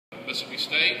Mississippi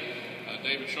State.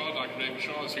 David Shaw, Dr. David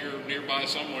Shaw is here nearby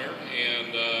somewhere,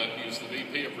 and he's the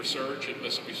VP of Research at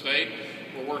Mississippi State.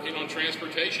 We're working on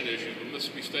transportation issues with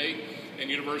Mississippi State and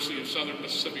University of Southern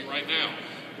Mississippi right now.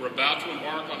 We're about to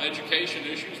embark on education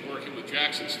issues, working with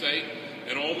Jackson State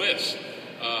and Ole Miss.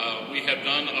 We have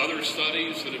done other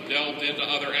studies that have delved into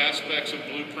other aspects of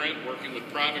Blueprint, working with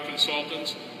private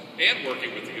consultants and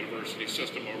working with the university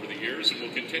system over the years, and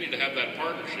we'll continue to have that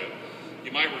partnership.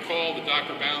 You might recall that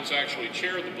Dr. Bounds actually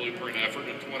chaired the Blueprint effort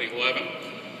in 2011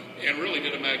 and really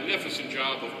did a magnificent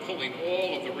job of pulling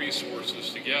all of the resources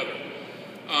together.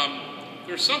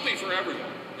 There's something for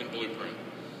everyone in Blueprint.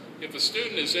 If a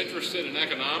student is interested in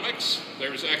economics,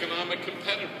 there's economic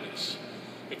competitiveness.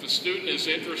 If a student is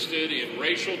interested in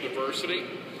racial diversity,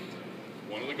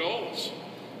 one of the goals.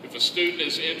 If a student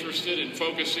is interested in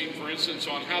focusing, for instance,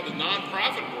 on how the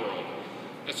nonprofit world,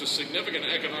 that's a significant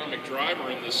economic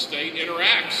driver in this state,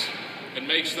 interacts and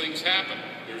makes things happen,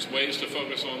 there's ways to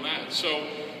focus on that. So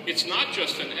it's not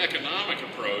just an economic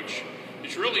approach,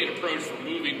 it's really an approach for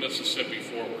moving Mississippi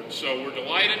forward. So we're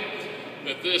delighted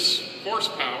that this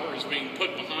horsepower is being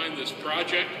put behind this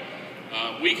project.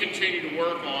 We continue to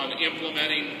work on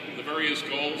implementing the various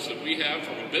goals that we have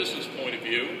from a business point of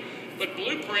view, but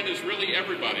Blueprint is really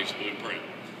everybody's blueprint.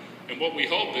 And what we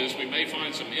hope is we may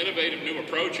find some innovative new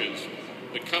approaches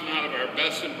that come out of our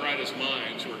best and brightest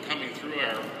minds who are coming through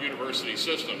our university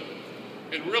system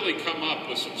and really come up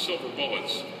with some silver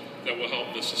bullets that will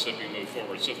help Mississippi move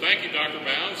forward. So thank you, Dr.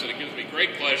 Bounds, and it gives me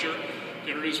great pleasure to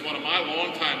introduce one of my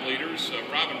longtime leaders,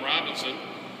 Robin Robinson.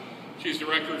 She's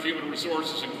Director of Human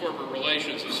Resources and Corporate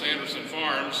Relations at Sanderson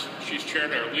Farms. She's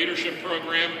chaired our leadership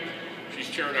program. She's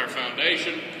chaired our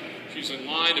foundation. She's in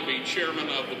line to be chairman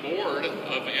of the board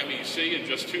of MEC in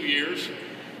just 2 years.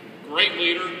 Great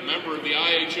leader, member of the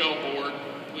IHL board.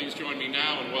 Please join me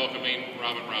now in welcoming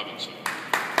Robin Robinson.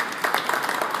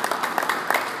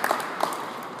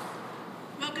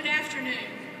 Well, good afternoon.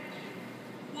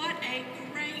 What a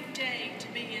great day to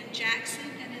be in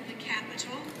Jackson and in the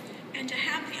Capitol, and to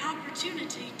have the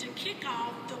opportunity to kick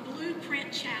off the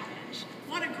Blueprint Challenge.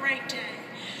 What a great day.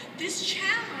 This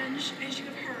challenge, as you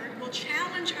have heard, will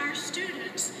challenge our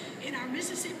students in our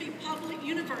Mississippi public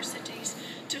universities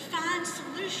to find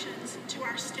solutions to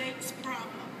our state's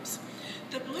problems.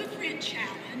 The Blueprint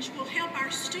Challenge will help our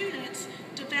students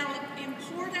develop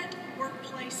important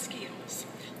workplace skills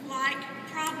like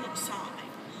problem solving,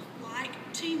 like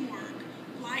teamwork,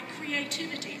 like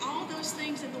creativity, all those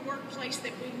things in the workplace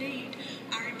that we need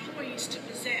our employees to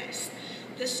possess.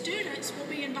 The students will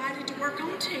be invited to work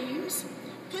on teams,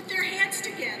 put their heads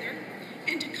together,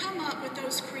 and to come up with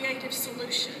those creative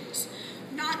solutions.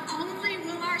 Not only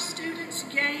will our students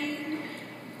gain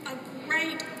a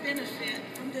great benefit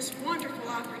from this wonderful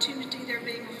opportunity they're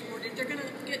being afforded, they're going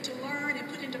to get to learn and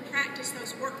put into practice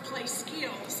those workplace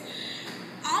skills.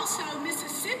 Also,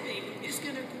 Mississippi is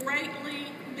going to greatly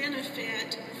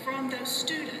benefit from those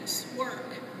students' work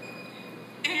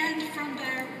and from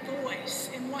their voice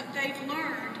and what they've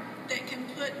learned that can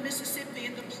put Mississippi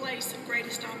in the place of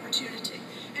greatest opportunity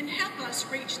and help us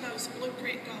reach those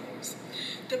Blueprint goals.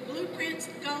 The Blueprint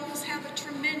goals have a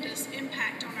tremendous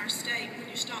impact on our state when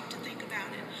you stop to think about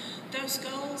it. Those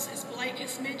goals, as Blake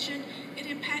has mentioned, it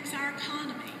impacts our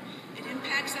economy, it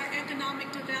impacts our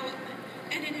economic development,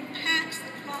 and it impacts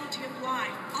the quality of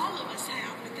life all of us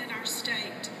have within our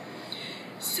state.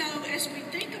 So as we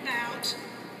think about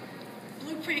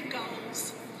Blueprint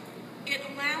goals, it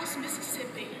allows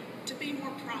Mississippi to be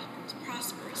more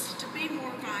prosperous, to be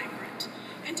more vibrant,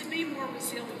 and to be more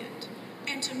resilient,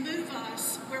 and to move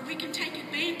us where we can take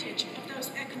advantage of those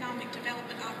economic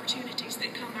development opportunities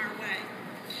that come our way.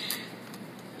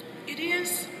 It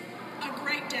is a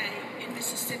great day in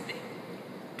Mississippi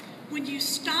when you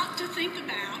stop to think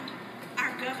about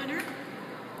our governor,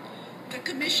 the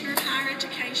Commissioner of Higher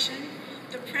Education,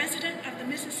 the President of the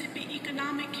Mississippi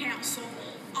Economic Council,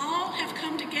 all have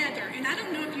come together, and I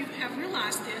don't know if you have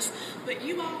realized this, but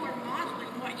you all are modeling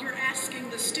what you're asking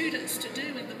the students to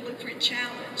do in the Blueprint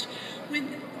Challenge.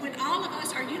 When all of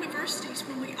us, our universities,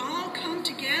 when we all come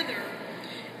together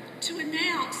to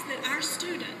announce that our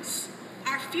students,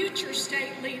 our future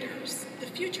state leaders, the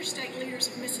future state leaders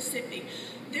of Mississippi,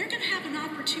 they're going to have an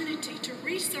opportunity to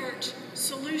research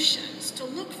solutions, to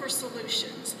look for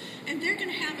solutions, and they're going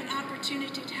to have an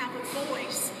opportunity to have a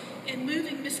voice in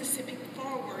moving Mississippi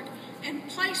forward and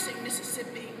placing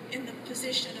Mississippi in the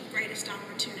position of greatest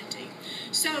opportunity.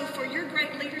 So for your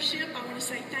great leadership, I want to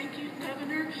say thank you,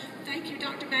 Governor, thank you,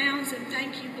 Dr. Bounds, and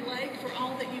thank you, Blake, for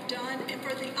all that you've done and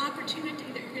for the opportunity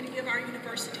that you're going to give our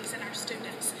universities and our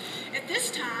students. At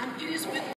this time, it is with